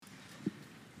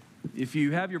If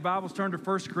you have your Bibles, turn to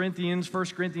 1 Corinthians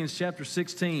chapter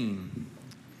 16.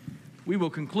 We will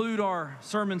conclude our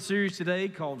sermon series today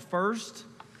called First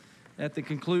at the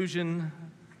conclusion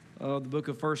of the book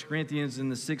of 1 Corinthians in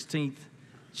the 16th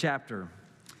chapter.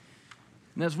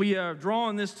 And as we are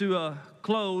drawing this to a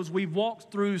close, we've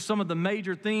walked through some of the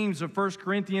major themes of 1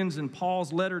 Corinthians and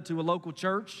Paul's letter to a local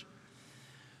church.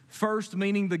 First,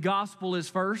 meaning the gospel is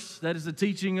first. That is the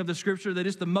teaching of the Scripture, that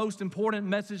it's the most important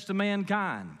message to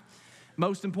mankind.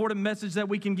 Most important message that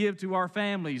we can give to our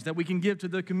families, that we can give to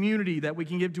the community, that we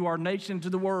can give to our nation, to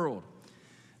the world.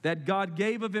 That God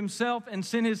gave of Himself and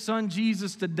sent His Son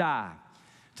Jesus to die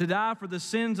for the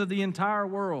sins of the entire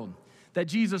world. That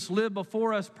Jesus lived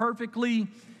before us perfectly,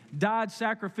 died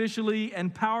sacrificially,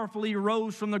 and powerfully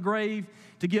rose from the grave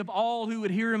to give all who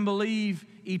would hear and believe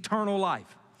eternal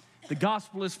life. The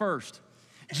gospel is first.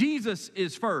 Jesus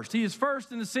is first. He is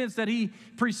first in the sense that He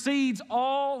precedes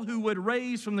all who would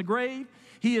raise from the grave.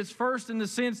 He is first in the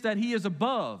sense that He is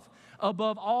above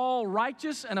all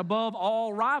righteous and above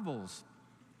all rivals.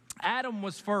 Adam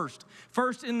was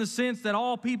first in the sense that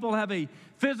all people have a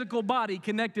physical body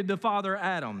connected to Father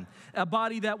Adam, a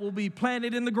body that will be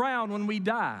planted in the ground when we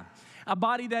die, a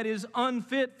body that is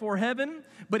unfit for heaven,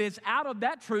 but it's out of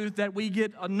that truth that we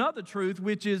get another truth,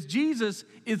 which is Jesus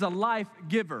is a life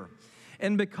giver.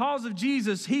 And because of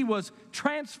Jesus, He was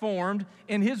transformed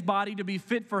in His body to be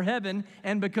fit for heaven.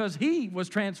 And because He was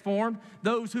transformed,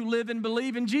 those who live and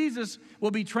believe in Jesus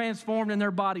will be transformed in their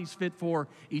bodies fit for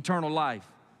eternal life.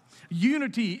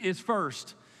 Unity is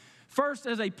first. First,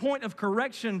 as a point of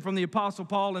correction from the Apostle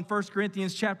Paul in 1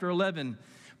 Corinthians chapter 11.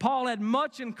 Paul had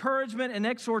much encouragement and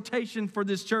exhortation for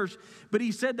this church, but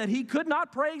he said that he could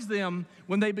not praise them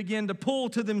when they began to pull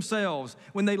to themselves,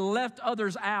 when they left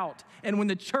others out, and when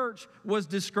the church was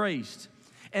disgraced.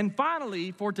 And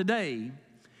finally, for today,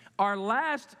 our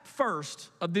last first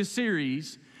of this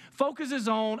series focuses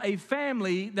on a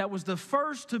family that was the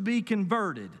first to be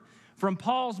converted from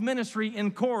Paul's ministry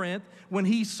in Corinth when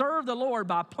he served the Lord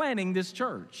by planting this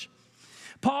church.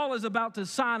 Paul is about to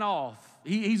sign off.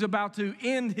 He's about to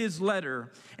end his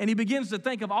letter, and he begins to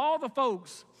think of all the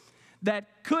folks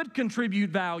that could contribute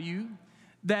value,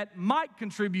 that might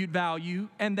contribute value,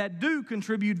 and that do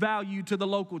contribute value to the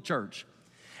local church.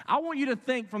 I want you to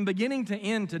think from beginning to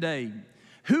end today,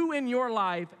 who in your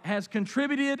life has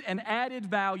contributed and added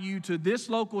value to this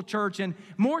local church, and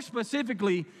more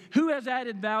specifically, who has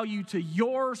added value to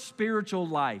your spiritual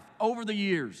life over the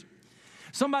years?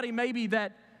 Somebody maybe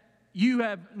that you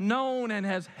have known and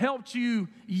has helped you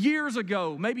years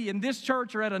ago, maybe in this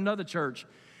church or at another church.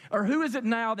 Or who is it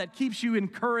now that keeps you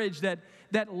encouraged,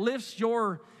 that lifts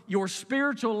your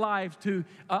spiritual life to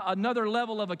another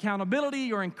level of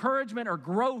accountability or encouragement or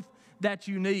growth that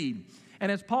you need?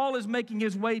 And as Paul is making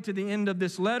his way to the end of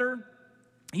this letter,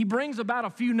 he brings about a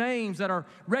few names that are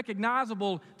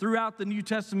recognizable throughout the New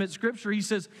Testament Scripture. He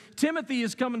says, Timothy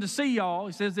is coming to see y'all.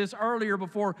 He says this earlier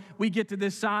before we get to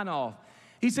this sign-off.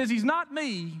 He says, he's not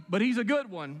me, but he's a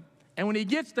good one. And when he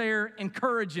gets there,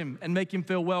 encourage him and make him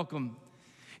feel welcome.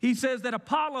 He says that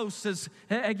Apollos says,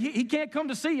 he can't come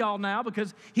to see y'all now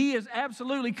because he is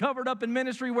absolutely covered up in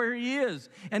ministry where he is.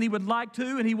 And he would like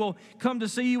to, and he will come to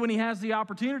see you when he has the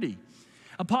opportunity.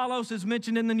 Apollos is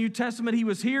mentioned in the New Testament. He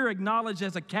was here acknowledged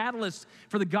as a catalyst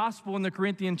for the gospel in the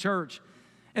Corinthian church.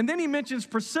 And then he mentions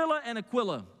Priscilla and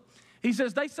Aquila. He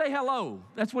says, they say hello.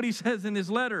 That's what he says in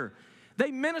his letter. They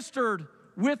ministered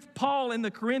with Paul in the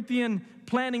Corinthian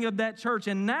planning of that church,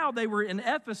 and now they were in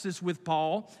Ephesus with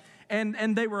Paul,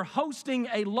 and they were hosting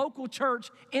a local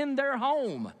church in their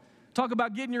home. Talk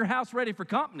about getting your house ready for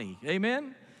company,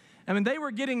 amen? I mean, they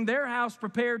were getting their house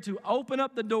prepared to open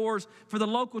up the doors for the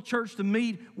local church to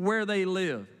meet where they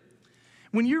live.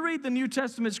 When you read the New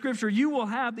Testament Scripture, you will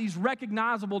have these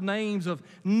recognizable names of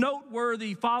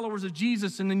noteworthy followers of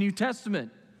Jesus in the New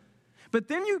Testament. But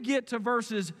then you get to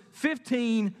verses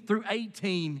 15 through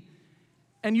 18,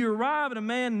 and you arrive at a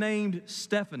man named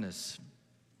Stephanas.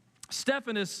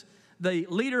 Stephanas, the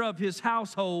leader of his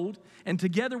household, and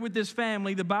together with this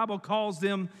family, the Bible calls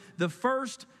them the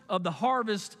first of the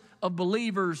harvest of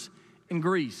believers in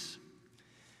Greece.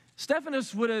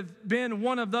 Stephanas would have been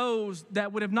one of those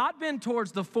that would have not been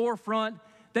towards the forefront,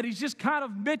 that he's just kind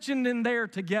of mentioned in there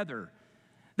together.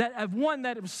 That of one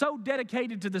that was so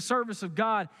dedicated to the service of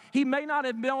God, he may not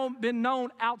have been known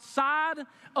outside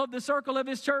of the circle of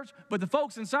his church, but the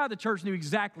folks inside the church knew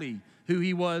exactly who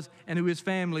he was and who his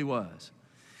family was.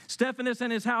 Stephanas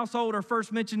and his household are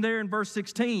first mentioned there in verse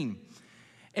 16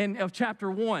 of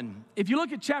chapter 1. If you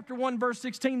look at chapter 1, verse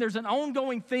 16, there's an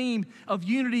ongoing theme of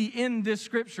unity in this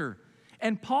scripture.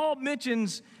 And Paul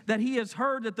mentions that he has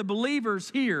heard that the believers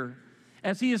here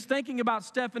as he is thinking about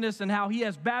Stephanas and how he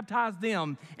has baptized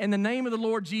them in the name of the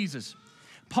Lord Jesus.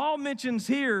 Paul mentions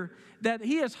here that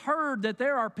he has heard that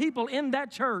there are people in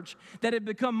that church that have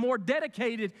become more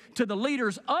dedicated to the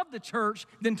leaders of the church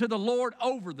than to the Lord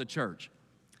over the church.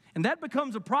 And that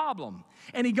becomes a problem.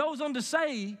 And he goes on to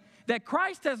say that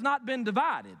Christ has not been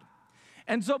divided.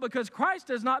 And so because Christ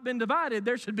has not been divided,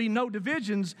 there should be no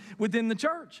divisions within the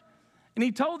church. And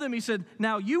he told them, he said,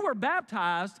 now you were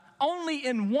baptized only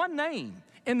in one name,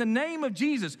 in the name of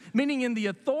Jesus, meaning in the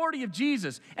authority of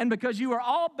Jesus. And because you are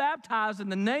all baptized in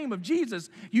the name of Jesus,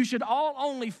 you should all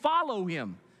only follow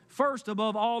him first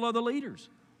above all other leaders.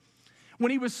 When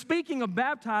he was speaking of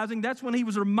baptizing, that's when he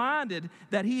was reminded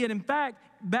that he had in fact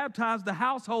baptized the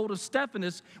household of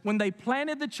Stephanas when they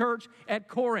planted the church at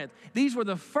Corinth. These were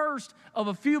the first of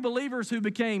a few believers who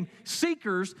became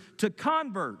seekers to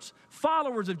converts,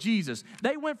 followers of Jesus.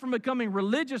 They went from becoming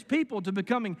religious people to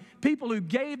becoming people who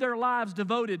gave their lives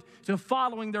devoted to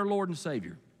following their Lord and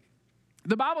Savior.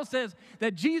 The Bible says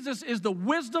that Jesus is the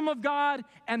wisdom of God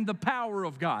and the power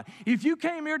of God. If you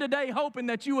came here today hoping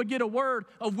that you would get a word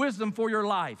of wisdom for your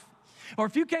life, or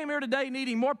if you came here today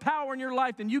needing more power in your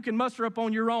life than you can muster up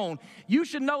on your own, you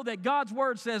should know that God's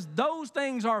word says those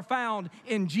things are found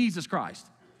in Jesus Christ,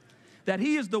 that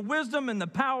he is the wisdom and the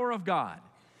power of God.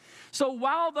 So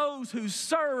while those who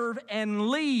serve and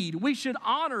lead, we should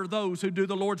honor those who do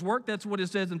the Lord's work. That's what it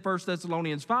says in 1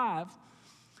 Thessalonians 5.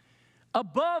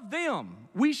 Above them,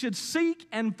 we should seek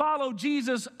and follow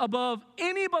Jesus above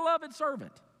any beloved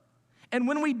servant. And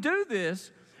when we do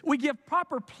this, we give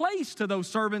proper place to those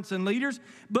servants and leaders,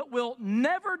 but will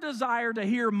never desire to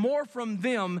hear more from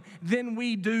them than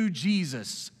we do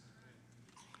Jesus.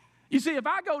 You see, if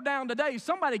I go down today,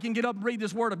 somebody can get up and read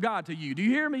this word of God to you. Do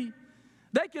you hear me?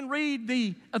 They can read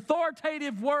the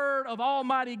authoritative word of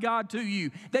Almighty God to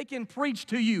you. They can preach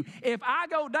to you. If I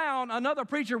go down, another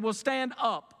preacher will stand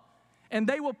up, and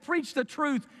they will preach the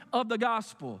truth of the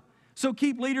gospel. So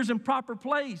keep leaders in proper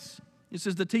place. This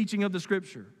is the teaching of the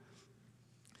Scripture.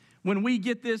 When we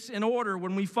get this in order,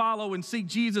 when we follow and seek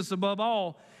Jesus above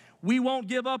all, we won't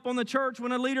give up on the church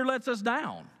when a leader lets us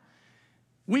down.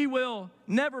 We will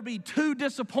never be too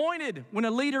disappointed when a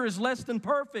leader is less than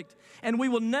perfect, and we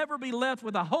will never be left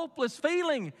with a hopeless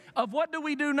feeling of what do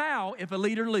we do now if a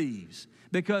leader leaves,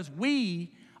 because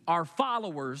we are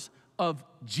followers of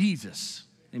Jesus.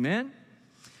 Amen?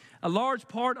 A large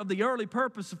part of the early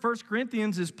purpose of 1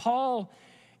 Corinthians is Paul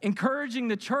encouraging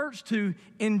the church to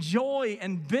enjoy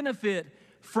and benefit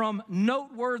from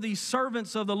noteworthy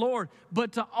servants of the Lord,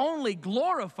 but to only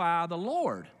glorify the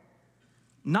Lord,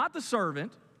 not the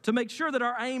servant, to make sure that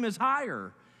our aim is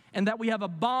higher and that we have a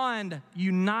bond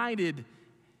united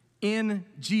in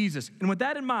Jesus. And with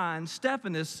that in mind,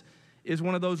 Stephanas is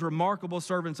one of those remarkable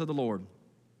servants of the Lord.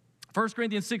 1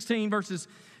 Corinthians 16, verses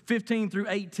 15 through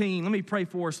 18. Let me pray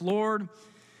for us. Lord,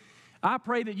 I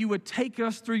pray that you would take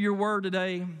us through your word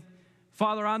today.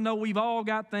 Father, I know we've all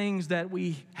got things that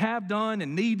we have done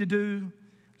and need to do.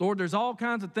 Lord, there's all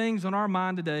kinds of things on our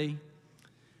mind today.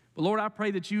 But Lord, I pray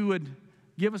that you would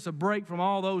give us a break from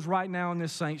all those right now in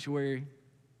this sanctuary.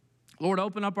 Lord,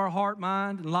 open up our heart,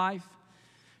 mind, and life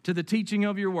to the teaching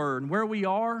of your word. And where we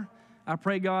are, I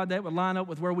pray, God, that would line up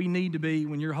with where we need to be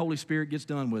when your Holy Spirit gets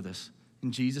done with us.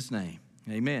 In Jesus' name,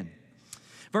 amen.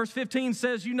 Verse 15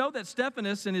 says, you know that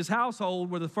Stephanas and his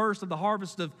household were the first of the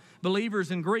harvest of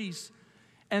believers in Greece.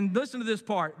 And listen to this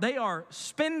part. They are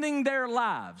spending their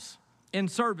lives in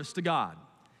service to God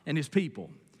and his people.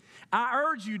 I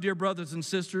urge you, dear brothers and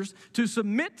sisters, to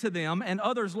submit to them and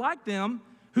others like them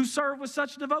who serve with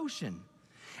such devotion.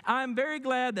 I am very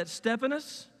glad that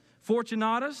Stephanas,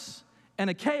 Fortunatus, and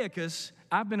Achaicus,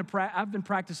 I've been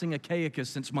practicing Achaicus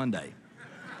since Monday.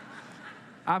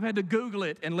 I've had to Google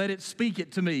it and let it speak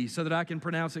it to me so that I can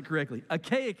pronounce it correctly.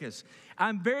 Achaicus.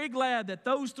 I'm very glad that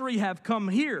those three have come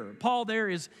here. Paul there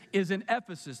is in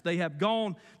Ephesus. They have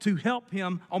gone to help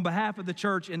him on behalf of the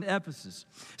church in Ephesus.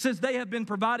 It says they have been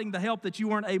providing the help that you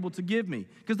weren't able to give me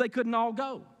because they couldn't all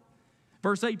go.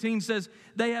 Verse 18 says,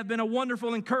 they have been a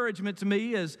wonderful encouragement to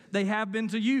me as they have been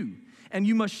to you. And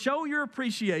you must show your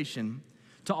appreciation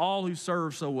to all who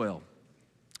serve so well.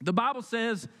 The Bible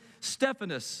says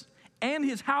Stephanas and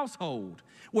his household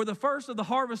were the first of the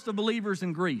harvest of believers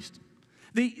in Greece.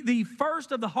 The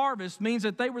first of the harvest means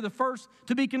that they were the first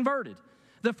to be converted,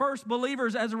 the first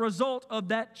believers as a result of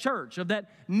that church, of that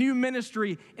new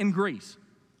ministry in Greece.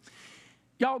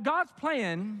 Y'all, God's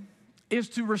plan is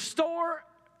to restore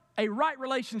a right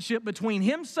relationship between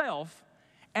himself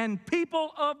and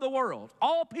people of the world,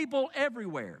 all people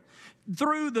everywhere,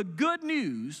 through the good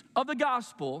news of the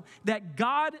gospel that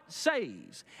God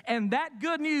saves. And that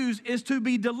good news is to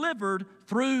be delivered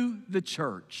through the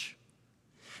church.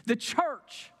 The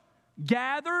church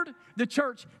gathered, the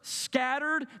church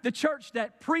scattered, the church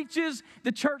that preaches,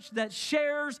 the church that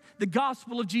shares the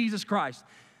gospel of Jesus Christ.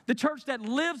 The church that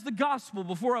lives the gospel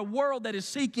before a world that is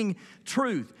seeking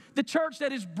truth. The church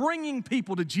that is bringing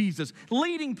people to Jesus,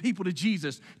 leading people to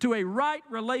Jesus, to a right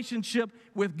relationship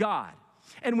with God.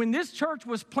 And when this church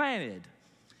was planted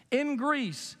in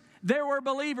Greece, there were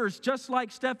believers just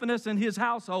like Stephanus and his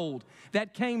household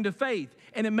that came to faith,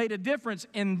 and it made a difference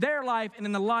in their life and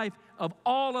in the life of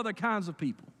all other kinds of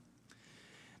people.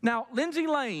 Now, Lindsay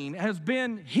Lane has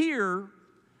been here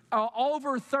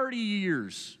over 30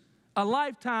 years, a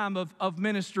lifetime of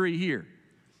ministry here.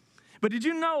 But did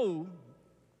you know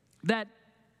that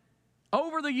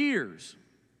over the years,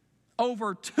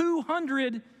 over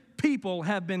 200 people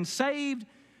have been saved,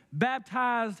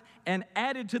 baptized, and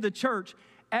added to the church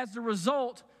as a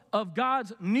result of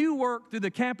God's new work through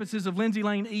the campuses of Lindsay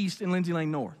Lane East and Lindsay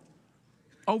Lane North?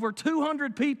 Over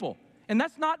 200 people. And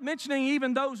that's not mentioning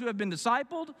even those who have been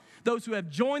discipled, those who have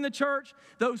joined the church,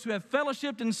 those who have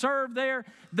fellowshiped and served there,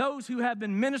 those who have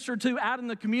been ministered to out in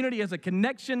the community as a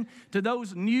connection to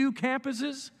those new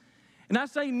campuses. And I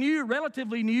say new,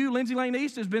 relatively new. Lindsay Lane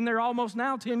East has been there almost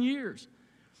now 10 years.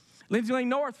 Lindsay Lane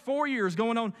North, 4 years,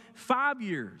 going on 5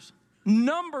 years.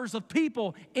 Numbers of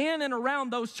people in and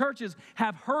around those churches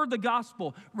have heard the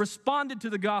gospel, responded to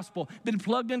the gospel, been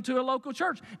plugged into a local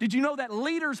church. Did you know that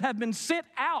leaders have been sent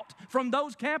out from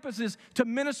those campuses to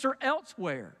minister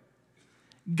elsewhere?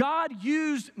 God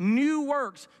used new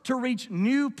works to reach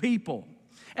new people.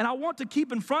 And I want to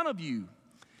keep in front of you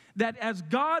that as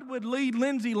God would lead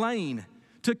Lindsay Lane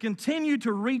to continue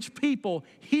to reach people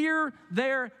here,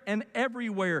 there, and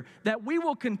everywhere, that we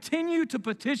will continue to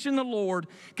petition the Lord,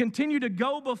 continue to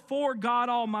go before God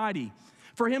Almighty,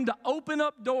 for Him to open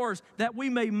up doors that we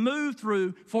may move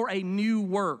through for a new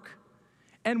work.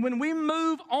 And when we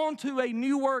move on to a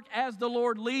new work as the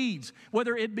Lord leads,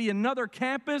 whether it be another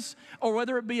campus or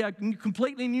whether it be a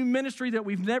completely new ministry that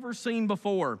we've never seen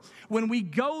before, when we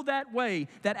go that way,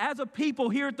 that as a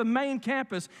people here at the main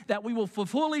campus, that we will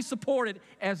fully support it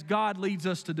as God leads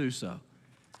us to do so.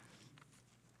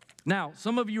 Now,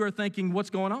 some of you are thinking,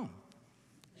 what's going on?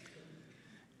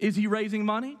 Is he raising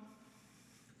money?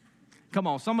 Come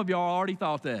on, some of y'all already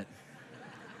thought that.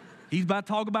 He's about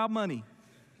to talk about money.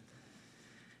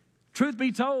 Truth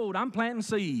be told, I'm planting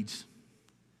seeds.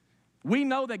 We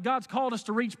know that God's called us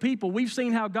to reach people. We've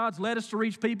seen how God's led us to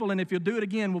reach people, and if you'll do it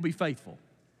again, we'll be faithful.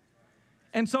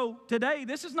 And so today,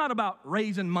 this is not about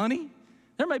raising money.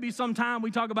 There may be some time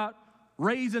we talk about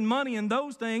raising money and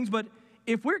those things, but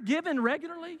if we're giving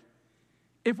regularly,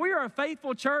 if we are a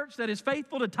faithful church that is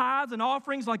faithful to tithes and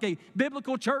offerings like a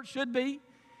biblical church should be,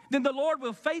 then the Lord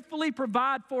will faithfully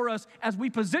provide for us as we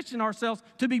position ourselves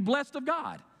to be blessed of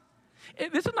God.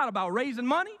 This is not about raising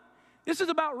money. This is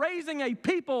about raising a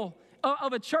people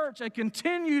of a church, a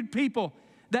continued people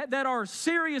that are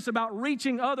serious about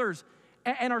reaching others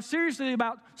and are seriously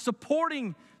about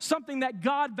supporting something that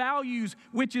God values,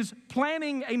 which is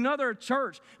planning another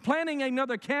church, planning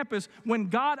another campus when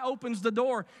God opens the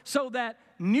door so that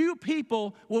new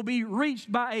people will be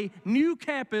reached by a new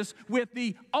campus with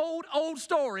the old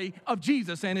story of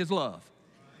Jesus and His love.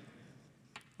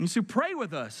 And so pray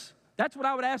with us. That's what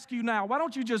I would ask you now. Why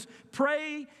don't you just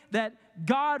pray that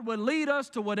God would lead us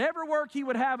to whatever work He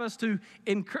would have us to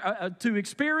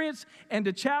experience and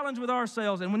to challenge with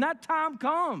ourselves. And when that time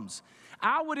comes,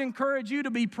 I would encourage you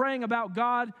to be praying about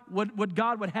God, what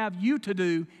God would have you to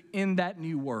do in that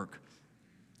new work.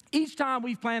 Each time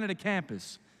we've planted a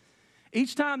campus,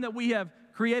 each time that we have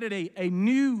created a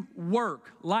new work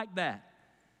like that,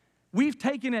 we've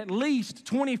taken at least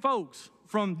 20 folks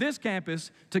from this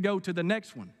campus to go to the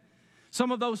next one.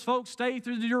 Some of those folks stay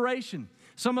through the duration.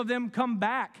 Some of them come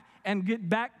back and get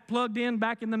back plugged in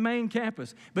back in the main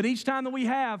campus. But each time that we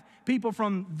have, people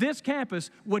from this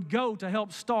campus would go to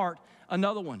help start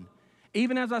another one.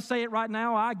 Even as I say it right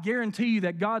now, I guarantee you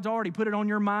that God's already put it on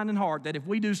your mind and heart that if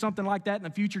we do something like that in the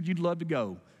future, you'd love to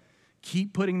go.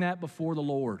 Keep putting that before the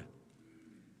Lord.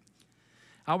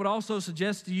 I would also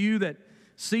suggest to you that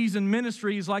seasoned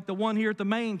ministries like the one here at the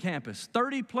main campus,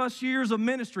 30 plus years of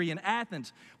ministry in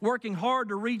Athens, working hard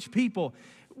to reach people.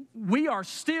 We are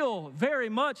still very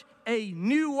much a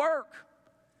new work.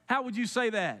 How would you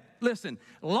say that? Listen,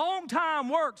 long time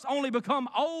works only become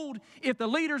old if the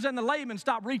leaders and the laymen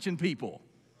stop reaching people.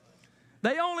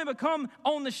 They only become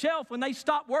on the shelf when they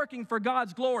stop working for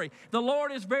God's glory. The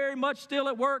Lord is very much still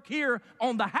at work here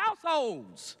on the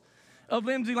households of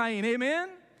Lindsay Lane. Amen?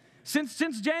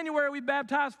 Since January, we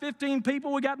baptized 15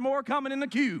 people. We got more coming in the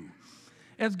queue.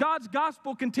 As God's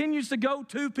gospel continues to go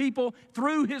to people,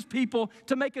 through his people,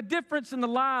 to make a difference in the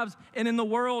lives and in the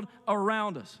world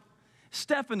around us.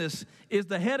 Stephanus is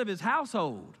the head of his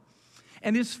household.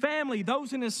 And his family,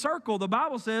 those in his circle, the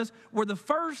Bible says, were the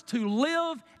first to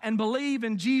live and believe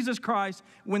in Jesus Christ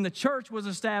when the church was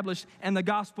established and the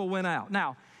gospel went out.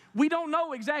 Now, we don't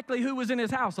know exactly who was in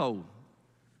his household.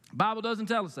 The Bible doesn't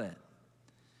tell us that.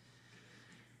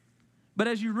 But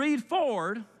as you read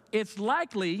forward, it's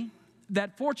likely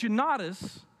that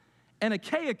Fortunatus and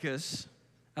Achaicus,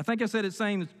 I think I said it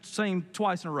same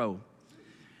twice in a row,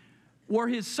 were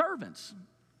his servants.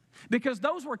 Because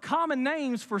those were common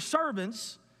names for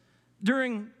servants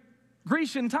during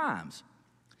Grecian times.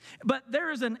 But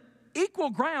there is an equal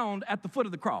ground at the foot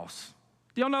of the cross.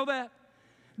 Do y'all know that?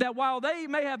 That while they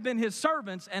may have been his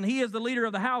servants and he is the leader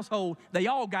of the household, they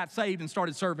all got saved and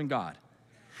started serving God.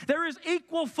 There is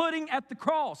equal footing at the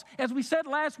cross. As we said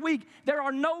last week, there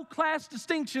are no class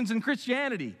distinctions in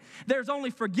Christianity. There's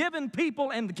only forgiven people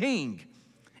and the king.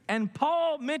 And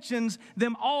Paul mentions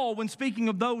them all when speaking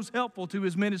of those helpful to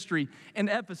his ministry in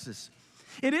Ephesus.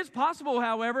 It is possible,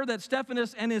 however, that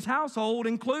Stephanus and his household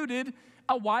included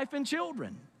a wife and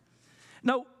children.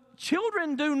 No,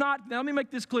 children do not, now let me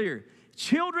make this clear.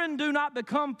 Children do not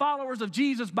become followers of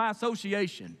Jesus by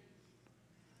association.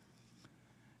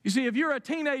 You see, if you're a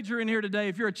teenager in here today,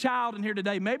 if you're a child in here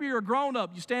today, maybe you're a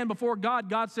grown-up, you stand before God,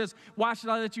 God says, why should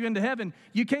I let you into heaven?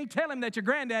 You can't tell him that your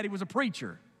granddaddy was a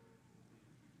preacher.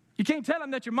 You can't tell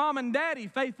him that your mom and daddy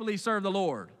faithfully serve the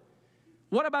Lord.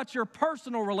 What about your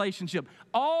personal relationship?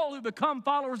 All who become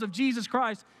followers of Jesus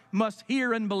Christ must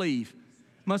hear and believe,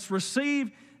 must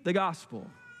receive the gospel.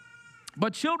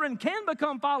 But children can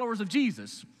become followers of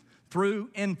Jesus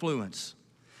through influence.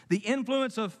 The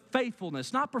influence of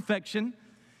faithfulness, not perfection.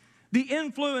 The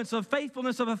influence of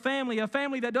faithfulness of a family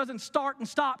that doesn't start and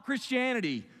stop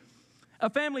Christianity. A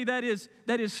family that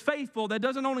is faithful, that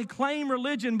doesn't only claim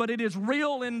religion, but it is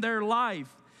real in their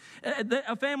life.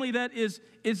 A family that is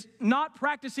not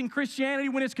practicing Christianity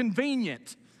when it's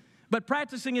convenient, but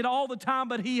practicing it all the time,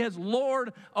 but he has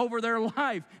Lord over their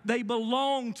life. They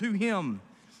belong to him.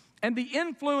 And the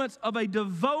influence of a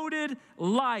devoted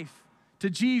life to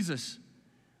Jesus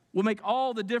will make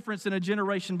all the difference in a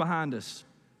generation behind us.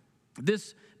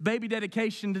 This baby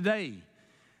dedication today,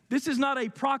 this is not a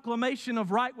proclamation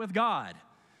of right with God,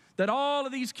 that all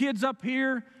of these kids up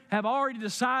here have already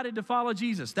decided to follow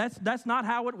Jesus. That's not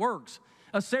how it works.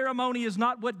 A ceremony is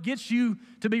not what gets you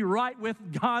to be right with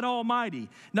God Almighty.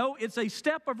 No, it's a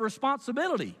step of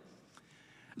responsibility.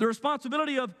 The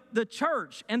responsibility of the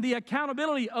church and the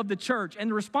accountability of the church and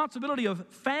the responsibility of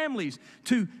families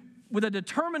to, with a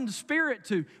determined spirit,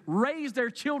 to raise their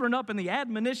children up in the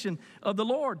admonition of the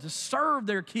Lord, to serve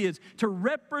their kids, to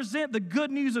represent the good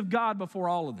news of God before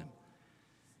all of them.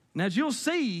 And as you'll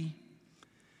see,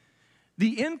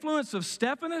 the influence of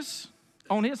Stephanus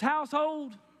on his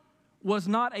household was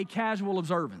not a casual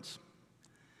observance.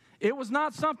 It was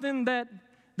not something that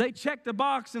they checked the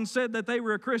box and said that they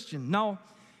were a Christian. No,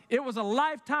 it was a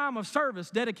lifetime of service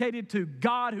dedicated to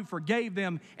God who forgave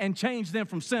them and changed them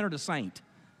from sinner to saint.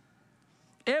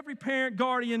 Every parent,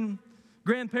 guardian,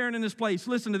 grandparent in this place,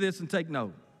 listen to this and take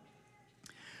note.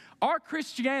 Our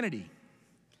Christianity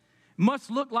must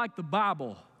look like the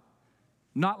Bible,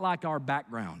 not like our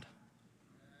background.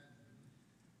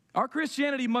 Our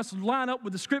Christianity must line up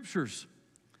with the Scriptures,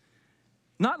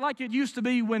 not like it used to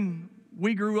be when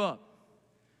we grew up.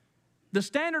 The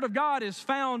standard of God is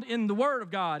found in the Word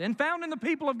of God and found in the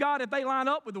people of God if they line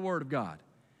up with the Word of God.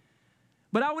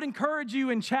 But I would encourage you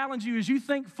and challenge you as you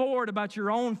think forward about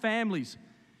your own families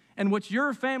and what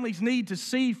your families need to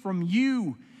see from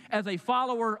you as a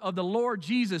follower of the Lord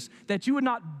Jesus, that you would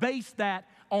not base that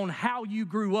on how you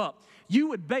grew up. You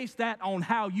would base that on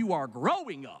how you are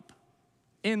growing up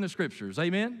in the Scriptures.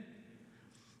 Amen?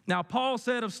 Now, Paul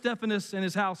said of Stephanus and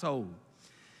his household,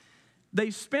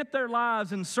 they spent their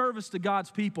lives in service to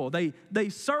God's people. They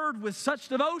served with such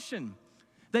devotion.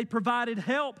 They provided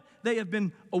help. They have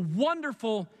been a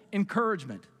wonderful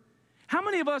encouragement. How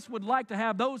many of us would like to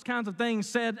have those kinds of things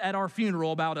said at our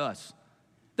funeral about us?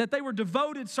 That they were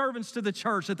devoted servants to the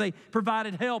church, that they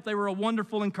provided help, they were a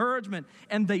wonderful encouragement,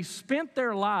 and they spent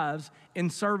their lives in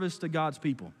service to God's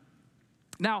people.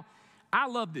 Now, I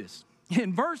love this.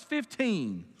 In verse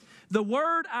 15, the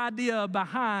word idea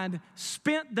behind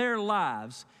spent their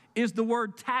lives is the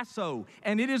word tasso,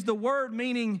 and it is the word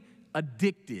meaning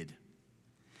addicted.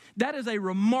 That is a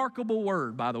remarkable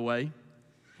word, by the way.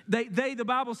 The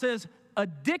Bible says,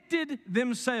 addicted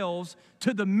themselves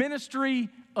to the ministry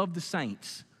of the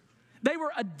saints. They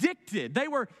were addicted. They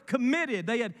were committed.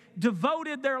 They had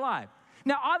devoted their life.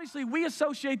 Now, obviously, we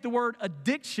associate the word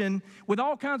addiction with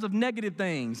all kinds of negative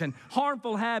things and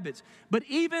harmful habits. But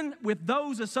even with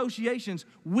those associations,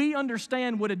 we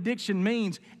understand what addiction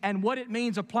means and what it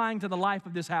means applying to the life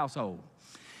of this household.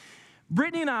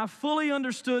 Brittany and I fully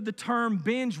understood the term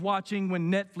binge watching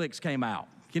when Netflix came out.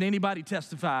 Can anybody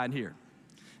testify in here?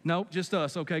 Nope, just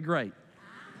us. Okay, great.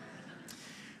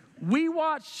 We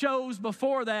watched shows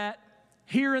before that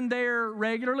here and there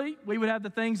regularly. We would have the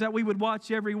things that we would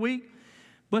watch every week.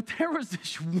 But there was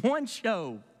this one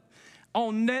show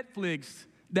on Netflix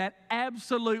that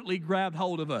absolutely grabbed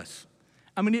hold of us.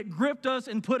 I mean, it gripped us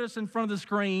and put us in front of the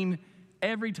screen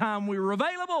every time we were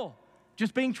available.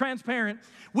 Just being transparent.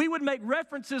 We would make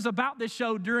references about this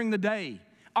show during the day.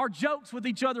 Our jokes with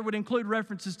each other would include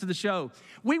references to the show.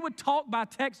 We would talk by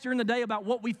text during the day about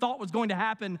what we thought was going to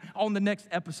happen on the next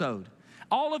episode.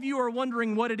 All of you are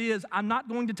wondering what it is. I'm not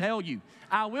going to tell you.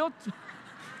 I will.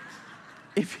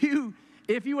 If you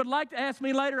would like to ask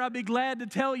me later, I'd be glad to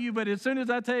tell you. But as soon as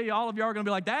I tell you, all of you are going to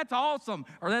be like, that's awesome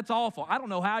or that's awful. I don't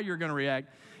know how you're going to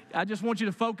react. I just want you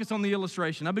to focus on the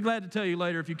illustration. I'll be glad to tell you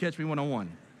later if you catch me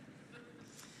one-on-one.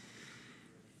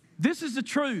 This is the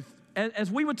truth.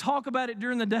 As we would talk about it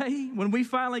during the day, when we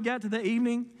finally got to the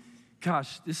evening,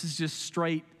 gosh, this is just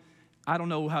straight. I don't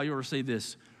know how you'll receive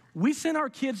this. We sent our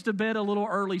kids to bed a little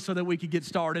early so that we could get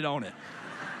started on it.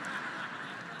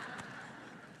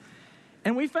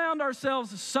 And we found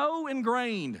ourselves so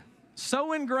ingrained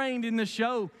in the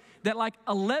show that like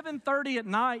 11:30 at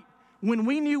night, when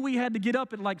we knew we had to get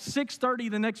up at like 6:30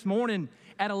 the next morning,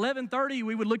 at 11:30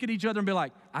 we would look at each other and be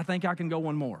like, I think I can go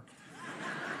one more.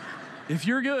 If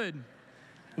you're good,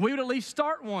 we would at least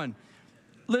start one.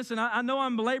 Listen, I know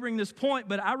I'm belaboring this point,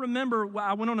 but I remember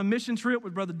I went on a mission trip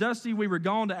with Brother Dusty. We were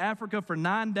gone to Africa for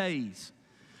 9 days.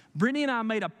 Brittany and I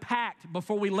made a pact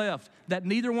before we left that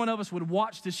neither one of us would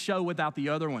watch this show without the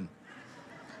other one.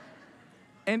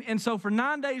 And so for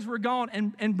 9 days we're gone,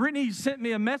 and Brittany sent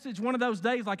me a message one of those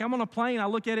days, like I'm on a plane, I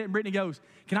look at it, and Brittany goes,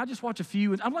 can I just watch a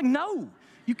few? And I'm like, no,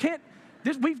 you can't.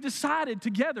 We've decided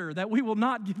together that we will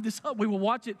not give this up. We will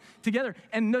watch it together.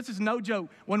 And this is no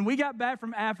joke. When we got back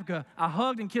from Africa, I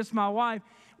hugged and kissed my wife.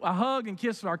 I hugged and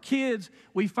kissed our kids.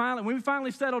 When we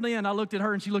finally settled in, I looked at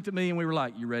her and she looked at me and we were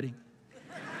like, you ready?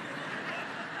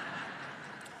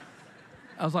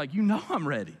 I was like, you know I'm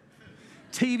ready.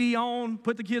 TV on,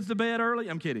 put the kids to bed early.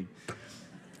 I'm kidding.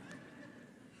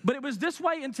 But it was this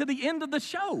way until the end of the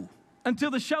show, until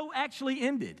the show actually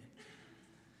ended.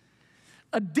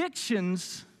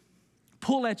 Addictions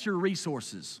pull at your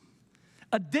resources.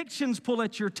 Addictions pull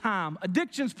at your time.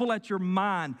 Addictions pull at your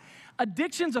mind.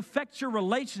 Addictions affect your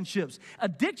relationships.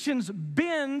 Addictions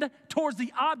bend towards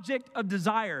the object of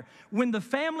desire. When the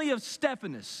family of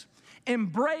Stephanus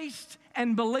embraced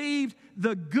and believed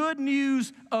the good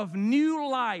news of new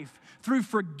life through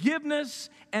forgiveness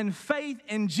and faith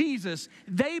in Jesus,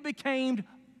 they became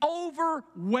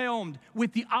overwhelmed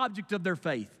with the object of their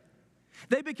faith.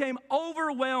 They became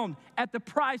overwhelmed at the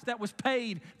price that was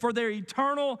paid for their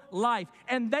eternal life.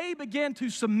 And they began to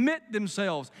submit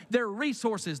themselves, their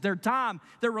resources, their time,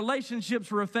 their relationships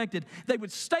were affected. They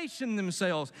would station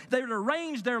themselves. They would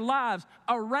arrange their lives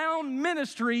around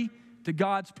ministry to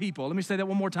God's people. Let me say that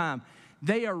one more time.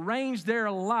 They arranged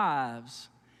their lives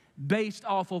based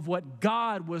off of what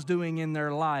God was doing in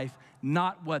their life,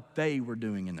 not what they were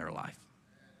doing in their life.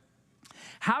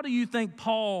 How do you think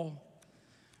Paul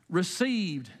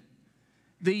received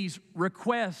these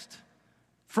requests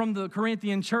from the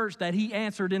Corinthian church that he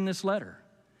answered in this letter?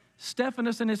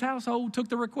 Stephanus and his household took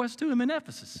the request to him in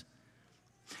Ephesus.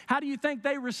 How do you think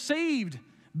they received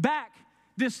back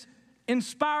this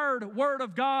inspired word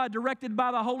of God directed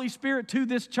by the Holy Spirit to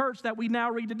this church that we now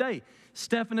read today?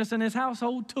 Stephanus and his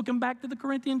household took him back to the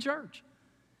Corinthian church.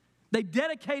 They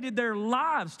dedicated their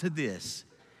lives to this.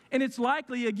 And it's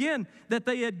likely, again, that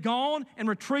they had gone and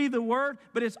retrieved the word,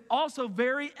 but it's also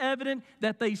very evident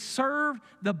that they served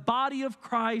the body of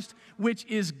Christ, which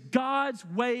is God's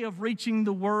way of reaching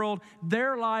the world.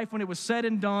 Their life, when it was said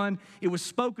and done, it was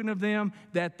spoken of them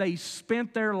that they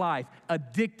spent their life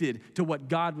addicted to what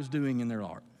God was doing in their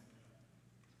heart.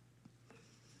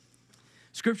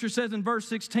 Scripture says in verse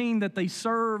 16 that they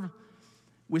serve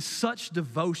with such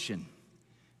devotion.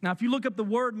 Now, if you look up the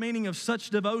word meaning of such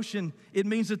devotion, it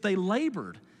means that they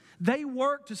labored. They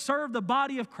worked to serve the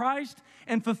body of Christ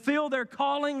and fulfill their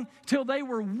calling till they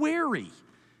were weary.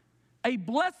 A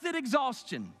blessed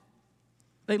exhaustion.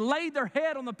 They laid their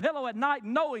head on the pillow at night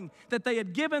knowing that they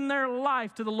had given their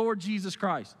life to the Lord Jesus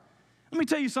Christ. Let me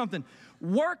tell you something.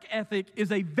 Work ethic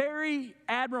is a very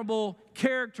admirable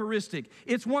characteristic.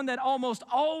 It's one that almost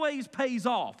always pays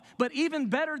off. But even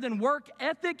better than work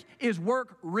ethic is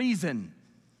work reason.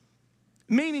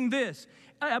 Meaning this,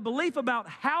 a belief about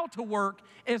how to work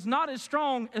is not as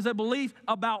strong as a belief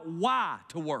about why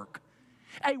to work.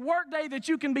 A work day that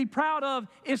you can be proud of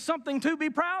is something to be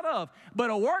proud of. But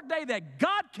a work day that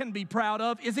God can be proud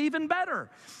of is even better.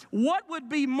 What would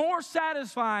be more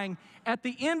satisfying at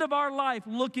the end of our life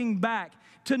looking back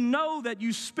to know that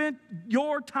you spent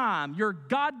your time, your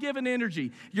God-given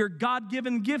energy, your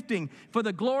God-given gifting for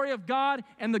the glory of God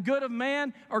and the good of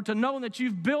man, or to know that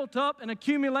you've built up and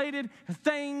accumulated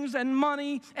things and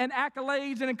money and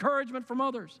accolades and encouragement from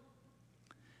others?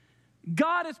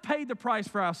 God has paid the price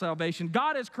for our salvation.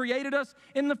 God has created us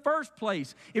in the first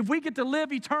place. If we get to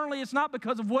live eternally, it's not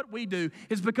because of what we do.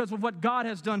 It's because of what God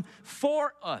has done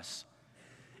for us.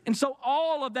 And so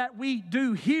all of that we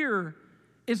do here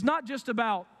is not just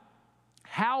about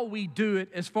how we do it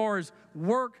as far as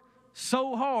work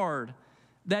so hard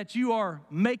that you are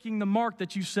making the mark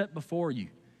that you set before you,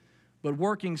 but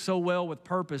working so well with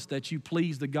purpose that you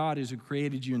please the God who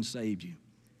created you and saved you.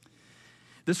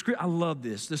 I love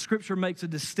this. The Scripture makes a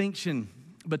distinction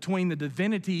between the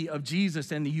divinity of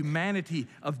Jesus and the humanity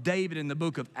of David in the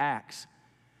book of Acts.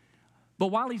 But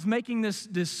while he's making this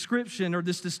description or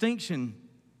this distinction,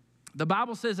 the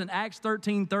Bible says in Acts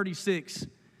 13:36,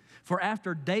 for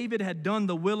after David had done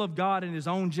the will of God in his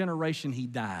own generation, he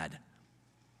died.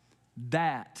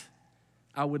 That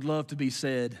I would love to be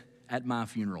said at my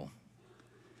funeral.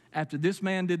 After this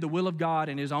man did the will of God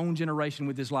in his own generation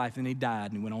with his life, and he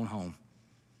died and he went on home.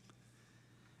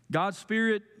 God's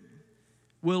Spirit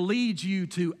will lead you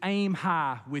to aim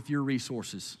high with your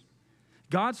resources.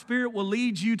 God's Spirit will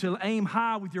lead you to aim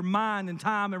high with your mind and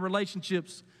time and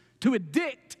relationships, to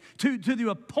addict, to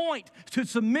the point, to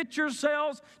submit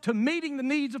yourselves to meeting the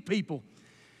needs of people,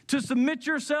 to submit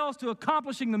yourselves to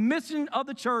accomplishing the mission of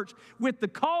the church with the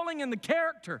calling and the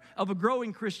character of a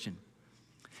growing Christian.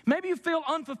 Maybe you feel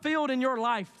unfulfilled in your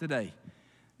life today.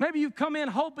 Maybe you've come in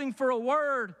hoping for a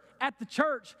word at the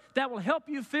church that will help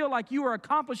you feel like you are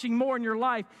accomplishing more in your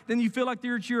life than you feel like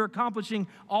you're accomplishing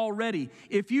already.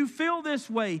 If you feel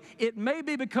this way, it may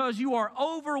be because you are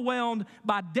overwhelmed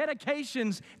by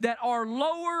dedications that are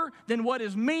lower than what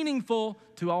is meaningful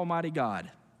to Almighty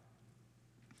God.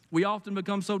 We often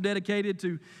become so dedicated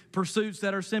to pursuits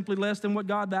that are simply less than what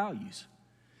God values.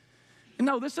 And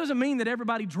no, this doesn't mean that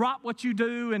everybody drop what you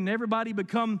do and everybody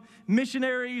become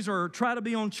missionaries or try to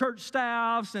be on church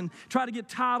staffs and try to get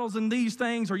titles in these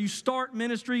things, or you start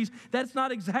ministries. That's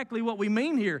not exactly what we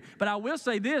mean here. But I will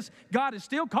say this, God is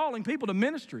still calling people to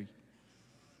ministry.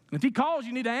 And if He calls,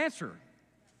 you need to answer.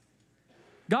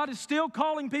 God is still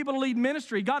calling people to lead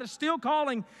ministry. God is still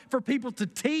calling for people to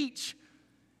teach.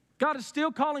 God is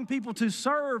still calling people to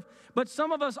serve, but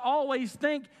some of us always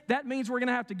think that means we're going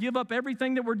to have to give up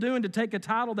everything that we're doing to take a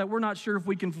title that we're not sure if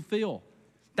we can fulfill.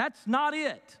 That's not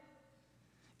it.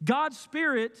 God's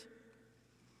Spirit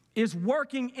is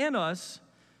working in us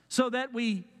so that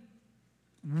we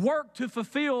work to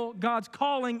fulfill God's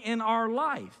calling in our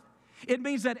life. It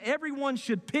means that everyone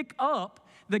should pick up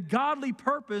the godly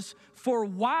purpose for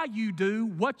why you do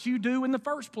what you do in the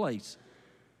first place.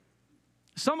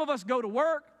 Some of us go to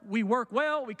work, we work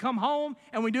well, we come home,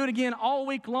 and we do it again all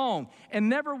week long. And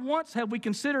never once have we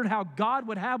considered how God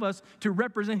would have us to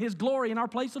represent His glory in our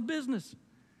place of business.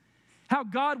 How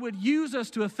God would use us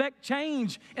to affect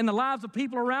change in the lives of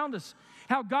people around us.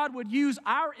 How God would use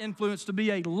our influence to be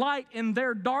a light in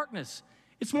their darkness.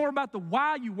 It's more about the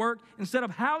why you work instead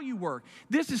of how you work.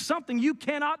 This is something you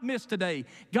cannot miss today.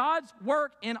 God's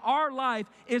work in our life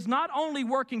is not only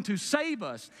working to save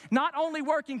us, not only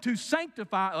working to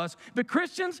sanctify us, but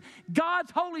Christians, God's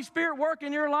Holy Spirit work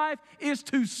in your life is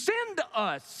to send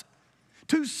us,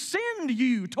 to send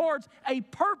you towards a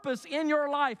purpose in your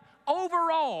life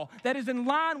overall that is in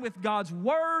line with God's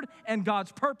word and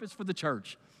God's purpose for the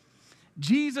church.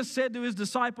 Jesus said to His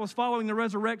disciples following the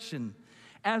resurrection,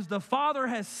 as the Father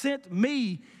has sent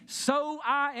me, so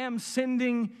I am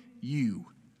sending you.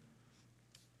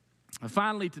 And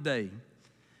finally today,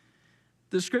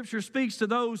 the Scripture speaks to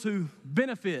those who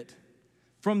benefit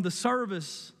from the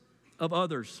service of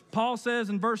others. Paul says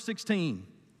in verse 16,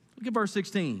 look at verse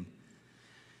 16.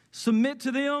 Submit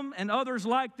to them and others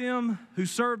like them who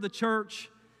serve the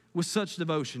church with such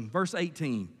devotion. Verse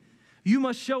 18, you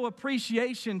must show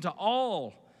appreciation to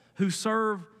all who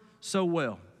serve so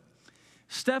well.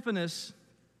 Stephanus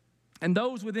and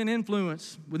those within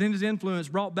his influence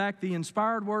brought back the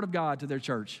inspired word of God to their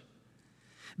church.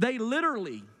 They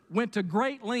literally went to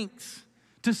great lengths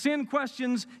to send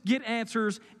questions, get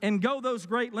answers, and go those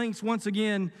great lengths once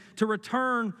again to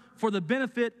return for the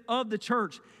benefit of the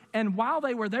church. And while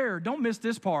they were there, don't miss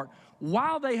this part,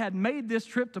 while they had made this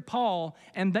trip to Paul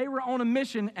and they were on a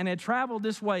mission and had traveled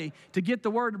this way to get the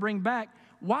word to bring back,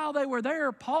 while they were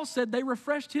there, Paul said they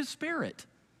refreshed his spirit.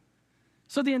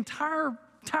 So the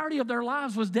entirety of their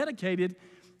lives was dedicated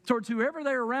towards whoever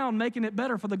they were around, making it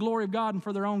better for the glory of God and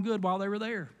for their own good while they were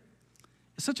there.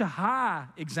 It's such a high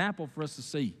example for us to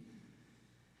see.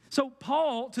 So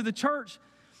Paul, to the church,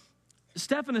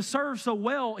 Stephanus served so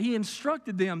well, he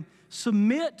instructed them,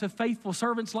 submit to faithful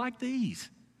servants like these,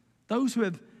 those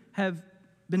who have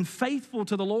been faithful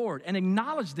to the Lord, and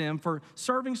acknowledge them for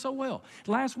serving so well.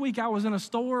 Last week I was in a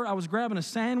store, I was grabbing a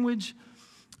sandwich.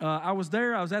 I was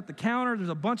there, I was at the counter. There's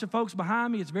a bunch of folks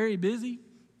behind me, it's very busy.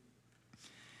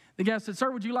 The guy said, sir,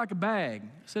 would you like a bag?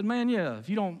 I said, man, yeah, if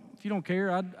you don't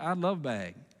care, I'd love a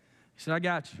bag. He said, I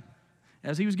got you.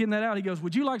 As he was getting that out, he goes,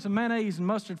 would you like some mayonnaise and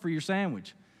mustard for your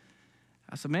sandwich?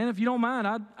 I said, man, if you don't mind,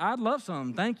 I'd love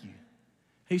some, thank you.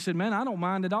 He said, man, I don't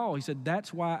mind at all. He said,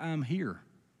 that's why I'm here.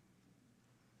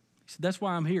 He said, that's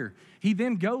why I'm here. He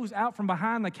then goes out from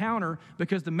behind the counter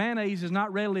because the mayonnaise is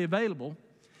not readily available,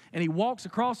 and he walks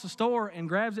across the store and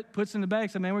grabs it, puts it in the bag,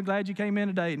 said, man, we're glad you came in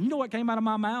today. And you know what came out of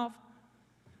my mouth?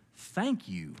 Thank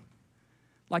you.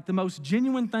 Like the most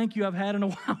genuine thank you I've had in a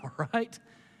while, right?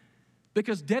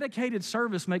 Because dedicated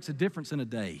service makes a difference in a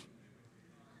day.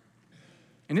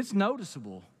 And it's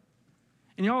noticeable.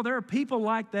 And y'all, there are people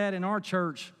like that in our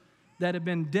church that have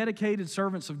been dedicated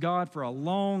servants of God for a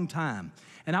long time.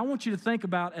 And I want you to think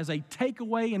about as a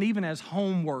takeaway and even as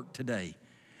homework today.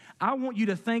 I want you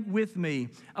to think with me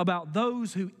about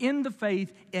those who in the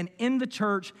faith and in the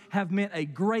church have meant a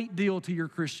great deal to your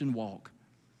Christian walk.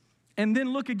 And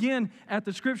then look again at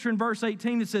the scripture in verse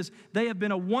 18. It says, they have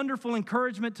been a wonderful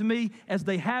encouragement to me as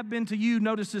they have been to you.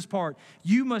 Notice this part.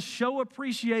 You must show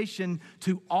appreciation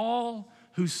to all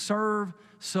who serve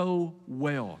so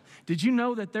well. Did you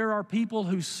know that there are people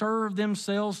who serve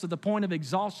themselves to the point of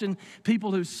exhaustion,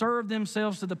 people who serve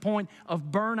themselves to the point of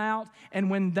burnout, and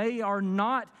when they are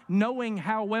not knowing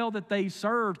how well that they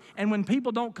served, and when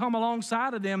people don't come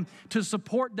alongside of them to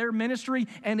support their ministry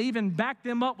and even back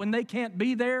them up when they can't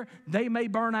be there, they may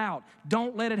burn out.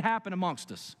 Don't let it happen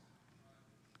amongst us.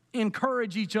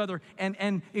 Encourage each other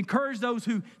and encourage those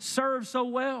who serve so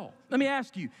well. Let me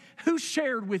ask you, who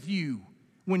shared with you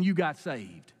when you got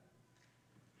saved?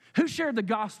 Who shared the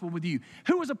gospel with you?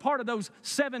 Who was a part of those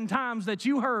 7 times that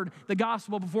you heard the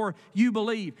gospel before you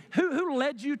believed? Who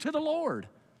led you to the Lord?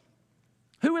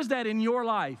 Who is that in your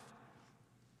life?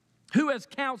 Who has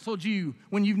counseled you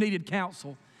when you've needed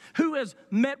counsel? Who has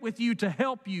met with you to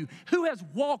help you? Who has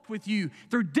walked with you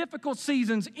through difficult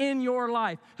seasons in your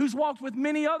life? Who's walked with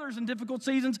many others in difficult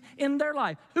seasons in their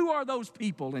life? Who are those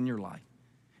people in your life?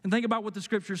 And think about what the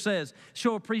scripture says.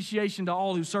 Show appreciation to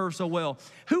all who serve so well.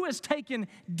 Who has taken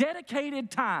dedicated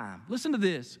time? Listen to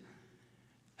this.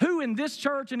 Who in this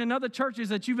church and in other churches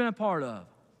that you've been a part of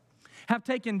have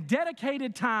taken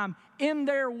dedicated time in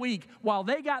their week while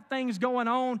they got things going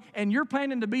on and you're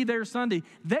planning to be there Sunday.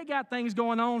 They got things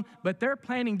going on, but they're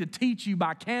planning to teach you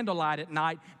by candlelight at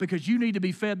night because you need to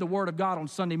be fed the Word of God on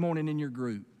Sunday morning in your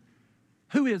group.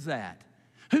 Who is that?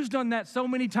 Who's done that so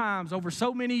many times over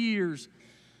so many years?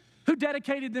 Who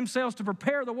dedicated themselves to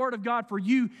prepare the Word of God for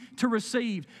you to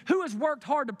receive? Who has worked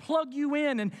hard to plug you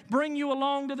in and bring you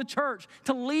along to the church,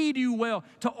 to lead you well,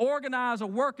 to organize a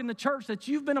work in the church that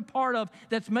you've been a part of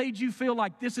that's made you feel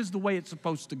like this is the way it's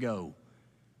supposed to go?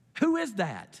 Who is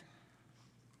that?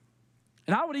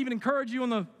 And I would even encourage you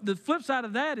on the flip side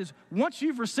of that is once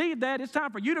you've received that, it's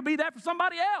time for you to be that for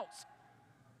somebody else.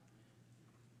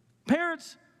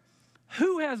 Parents,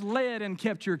 who has led and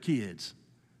kept your kids?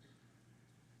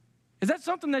 Is that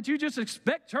something that you just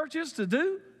expect churches to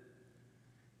do?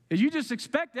 Is you just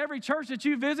expect every church that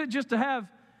you visit just to have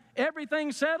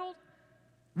everything settled?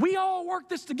 We all work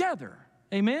this together.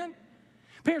 Amen?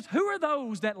 Parents, who are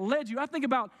those that led you? I think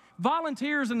about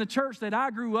volunteers in the church that I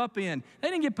grew up in. They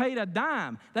didn't get paid a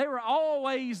dime. They were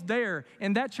always there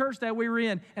in that church that we were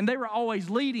in, and they were always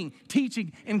leading,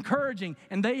 teaching, encouraging,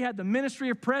 and they had the ministry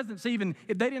of presence even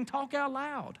if they didn't talk out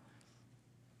loud.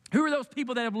 Who are those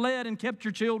people that have led and kept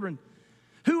your children?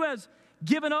 Who has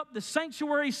given up the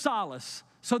sanctuary solace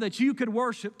so that you could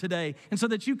worship today and so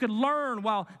that you could learn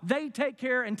while they take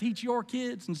care and teach your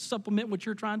kids and supplement what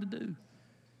you're trying to do?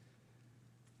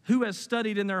 Who has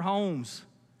studied in their homes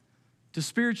to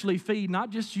spiritually feed not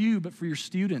just you, but for your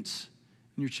students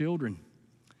and your children?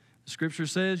 The scripture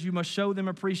says you must show them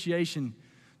appreciation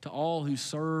to all who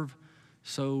serve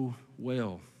so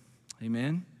well.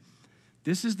 Amen.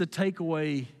 This is the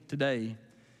takeaway today.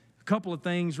 A couple of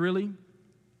things really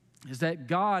is that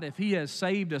God, if He has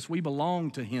saved us, we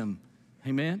belong to Him.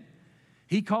 Amen.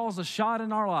 He calls a shot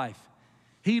in our life.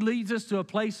 He leads us to a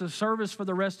place of service for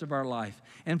the rest of our life.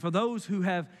 And for those who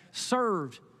have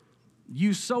served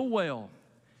you so well,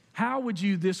 how would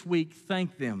you this week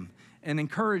thank them and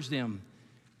encourage them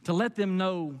to let them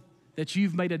know that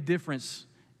you've made a difference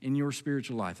in your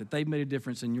spiritual life, that they've made a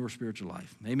difference in your spiritual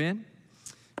life? Amen?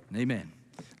 Amen.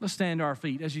 Let's stand to our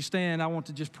feet. As you stand, I want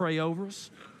to just pray over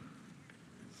us.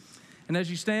 And as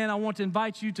you stand, I want to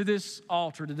invite you to this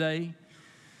altar today.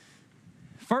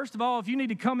 First of all, if you need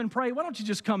to come and pray, why don't you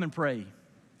just come and pray? Why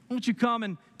don't you come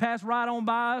and pass right on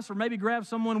by us, or maybe grab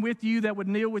someone with you that would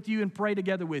kneel with you and pray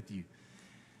together with you.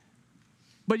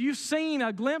 But you've seen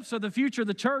a glimpse of the future of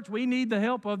the church. We need the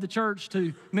help of the church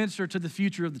to minister to the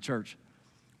future of the church.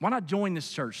 Why not join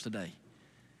this church today?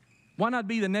 Why not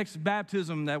be the next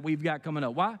baptism that we've got coming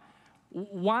up?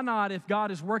 Why not, if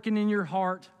God is working in your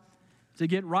heart to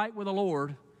get right with the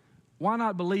Lord, why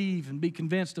not believe and be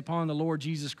convinced upon the Lord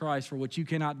Jesus Christ for what you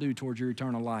cannot do towards your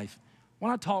eternal life? Why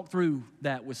not talk through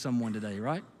that with someone today,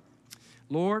 right?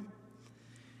 Lord,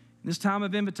 in this time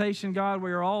of invitation, God,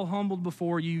 we are all humbled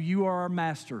before you. You are our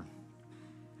master.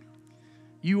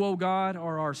 You, oh God,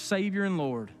 are our Savior and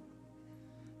Lord.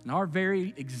 And our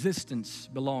very existence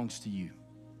belongs to you.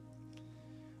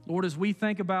 Lord, as we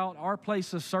think about our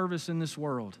place of service in this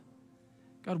world,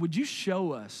 God, would you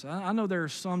show us? I know there are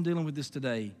some dealing with this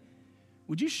today.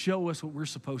 Would you show us what we're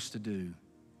supposed to do?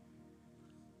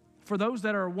 For those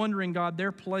that are wondering, God,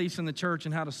 their place in the church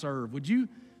and how to serve, would you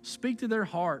speak to their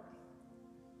heart,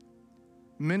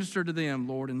 minister to them,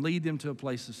 Lord, and lead them to a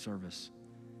place of service?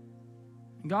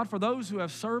 And God, for those who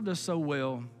have served us so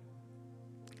well,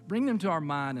 bring them to our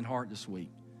mind and heart this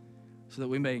week so that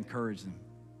we may encourage them.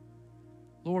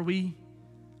 Lord, we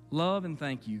love and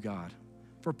thank you, God,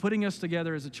 for putting us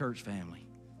together as a church family.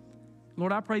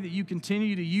 Lord, I pray that you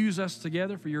continue to use us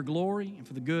together for your glory and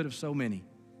for the good of so many.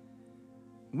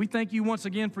 We thank you once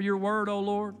again for your word, oh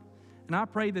Lord, and I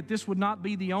pray that this would not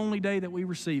be the only day that we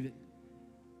receive it.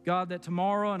 God, that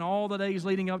tomorrow and all the days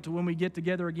leading up to when we get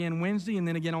together again Wednesday and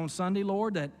then again on Sunday,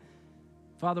 Lord, that,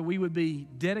 Father, we would be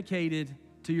dedicated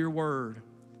to your word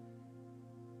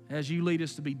as you lead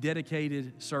us to be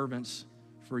dedicated servants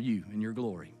for you and your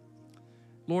glory.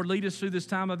 Lord, lead us through this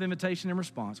time of invitation and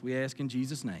response. We ask in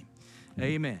Jesus' name.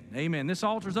 Amen. Amen. This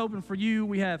altar is open for you.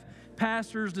 We have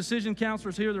pastors, decision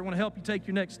counselors here that want to help you take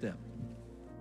your next step.